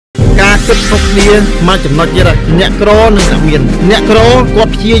ការគិតខុសគ្នាមកចំណុចទៀតអ្នកក្រនិងអ្នកមានអ្នកក្រគា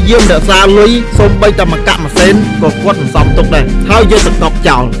ត់ព្យាយាមរក្សាលុយសូម្បីតែមកកាក់ម៉ាស៊ីនក៏គាត់មិនសមទុកដែរហើយយកទៅកប់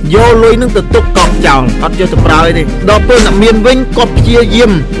ចោលយកលុយនឹងទៅទុកកប់ចោលអត់យកទៅប្រើទេដល់ពេលអ្នកមានវិញគាត់ព្យាយា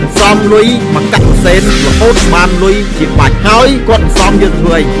មសំលុយមកកាក់ម៉ាស៊ីនរហូតបានលុយជាបាច់ហើយគាត់សំយកទៅធ្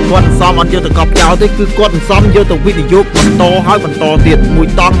វើអីគាត់សំអត់យកទៅកប់ចោលទេគឺគាត់សំយកទៅវិនិយោគបន្តហើយបន្តទៀតមួយ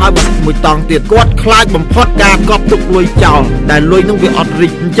តង់ហើយមួយតង់ទៀតគាត់ខ្លាចបំផុតការកប់ទុកលុយចោលដែលលុយនឹងវាអត់រី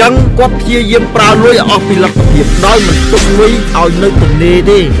កអញ្ចឹងគាត់ព្យាយាមប្រើលុយឲ្យអស់ពីលទ្ធភាពដោយមិនទុកលុយឲ្យនៅទំនេរ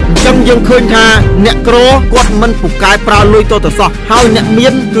ទេអញ្ចឹងយើងឃើញថាអ្នកក្រគាត់មិនពូកែប្រើលុយទៅសោះហើយអ្នកមា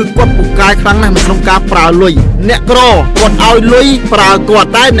នគឺគាត់ពូកែខ្លាំងណាស់នៅក្នុងការប្រើលុយអ្នកក្រគាត់ឲ្យលុយប្រើគាត់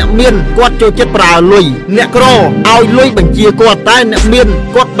តែអ្នកមានគាត់ចូលចិត្តប្រើលុយអ្នកក្រឲ្យលុយបញ្ជាគាត់តែអ្នកមាន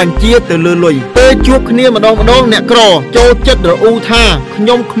គាត់បញ្ជាទៅលើលុយពេលជួបគ្នាម្ដងអ្នកក្រចូលចិត្តរអ៊ូថាខ្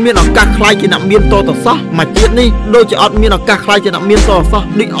ញុំគ្មានឱកាសខ្លាយជាអ្នកមានតទៅសោះមកជាតិនេះដូចជាអត់មានឱកាសខ្លាយជាអ្នកមានតទៅសោះ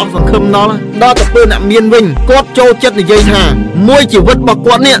ដូចអស់សង្ឃឹមណោះដល់ទៅពេលអ្នកមានវិញគាត់ចូលចិត្តនិយាយថាមួយជីវិតរបស់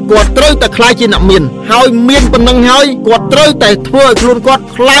គាត់នេះគាត់ត្រូវតែខ្លាយជាអ្នកមានហើយមានប៉ុណ្ណឹងហើយគាត់ត្រូវតែធ្វើឲ្យខ្លួនគាត់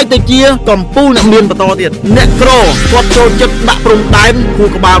ខ្លាយទៅជាកំពូលអ្នកមានបន្តទៀតអ្នកក្រគាត់ចូលចិត្តដាក់ព្រំដែនខួរ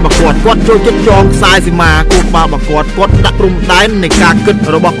ក្បាលរបស់គាត់ចូលចិត្តចងខ្សែសីមាខួរក្បាលរបស់គាត់ដាក់ព្រំដែននៃការគិត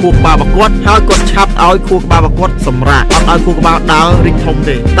របស់ខួរក្បាលរបស់គាត់ហើយគាត់ឆាប់ឲ្យខួរក្បាលរបស់គាត់សម្រាកអត់ឲ្យខួរក្បាលដើររីកធំ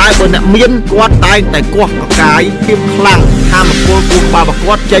ទេតែបើអ្នកមានគាត់តែងតែកោះកកាយភាពខ្លាំងថាមពលខួរក្បាលរបស់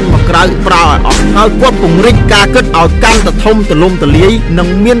គាត់ចេញមកក្រៅប្រើឲ្យអស់ហើយគាត់ពង្រីកការគិតឲ្យកាន់តែធំទូលំទូលាយនិង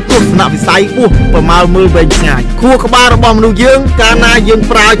មានទស្សនវិស័យខ្ពស់ប្រមាលមើលវែងឆ្ងាយខួរក្បាលរបស់មនុស្សយើងកាលណាយើង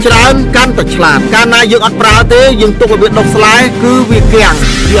ប្រើច្រើនកាន់តែឆ្លាតកាលណាយើងអត់ប្រើទេយើងទុកឲ្យវាដុះស្លែគឺវាគាំង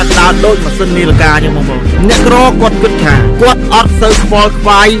វាអត់ដើរដូចម៉ាស៊ីននីលកាអញ្ចឹងបងប្អូនអ្នកក្រគាត់គិតថាគាត់អត់សូវខ្វល់ខ្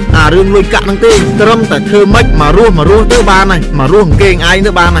វាយអារឿងលុយកាក់ហ្នឹងទេត្រឹមតែធ្វើម៉េចមករស់ទៅបានហើយមករស់អង្គឯងឯង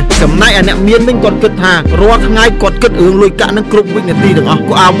ទៅបានហើយចំណែកឯអ្នកមានវិញគាត់គិតថារាល់ថ្ងៃគាត់គិតរឿងលុយកាក់ហ្នឹងគ្រប់វិនាទីទាំងអស់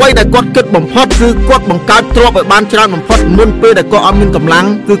ក៏អ្វីដែលគាត់គិតបំផុតគឺគាត់បង្កើតទ្រព្យឲ្យបានច្រើនបំផុតមុនពេលដែលគាត់អត់មានកម្លាំង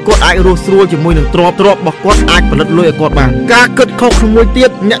គឺគាត់អាចរស់ស្រួលជាមួយនឹងទ្រព្យរបស់គាត់អាចផលិតលុយឲ្យគាត់បានការគិតខុសមួយទៀត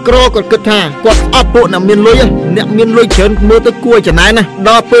អ្នកក្រគាត់គិតថាគាត់អត់ពួកអ្នកមានលុយអ្នកមានលុយច្រើនមើលទៅគួរចំណែនណាដ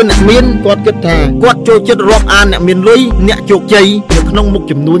ល់ពេលអ្នកមានគាត់គិតថាគាត់ចូលចិត្តរាប់អានអ្នកមានលុយអ្នកជោគជ័យនៅក្នុងមុខ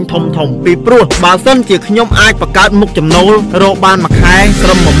ចំនួនធំពីព្រោះបើសិនជាខ្ញុំអាចបង្កើតមុខចំណូលរកបានមួយខែត្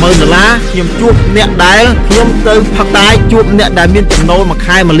រឹម$10000ខ្ញុំជួបអ្នកដែលខ្ញុំទៅផឹកតែជួបអ្នកដែលមានចំណូលមួយ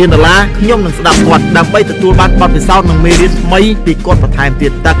ខែ$1លានខ្ញុំនឹងស្ដាប់គាត់ដើម្បីទទួលបានបទពិសោធន៍និងមេរៀនថ្មីពីគាត់បន្ថែមទៀ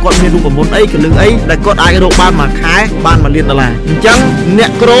តតើគាត់មានរូបមន្តអីកលឹងអីដែលគាត់អាចរកបានមួយខែបាន$1លានអញ្ចឹងអ្ន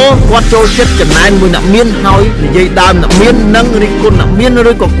កក្រគាត់ចូលចិត្តចំណែនមួយអ្នកមានហើយនិយាយដើមអ្នកមាននិងរិះគន់អ្នកមាន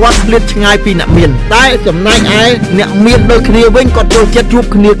ឬក៏គាត់ឃ្លាតឆ្ងាយពីអ្នកមានតែចំណែកឯអ្នកមានដូចគ្នាវិញគាត់ចូលចិត្តជួប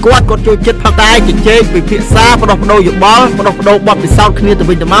គ្នាគាត់ចូលចិត្តផឹកតែជជែកពិភាក្សាផ្ដោះប្ដូរយោបល់ផ្ដោះប្ដូរបទពិសោធន៍គ្នាទៅ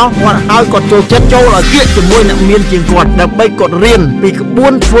វិញទៅមកគាត់ហើយគាត់ចូលចិត្តចូលឲ្យគៀកជាមួយអ្នកមានជាងគាត់ដើម្បីគាត់រៀនពីក្បួ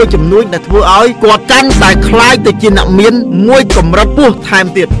នធ្វើជំនួញដែលធ្វើឲ្យគាត់កាន់តែខ្លាយទៅជាអ្នកមានមួយកម្រិតពោះថែម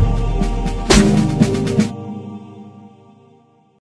ទៀត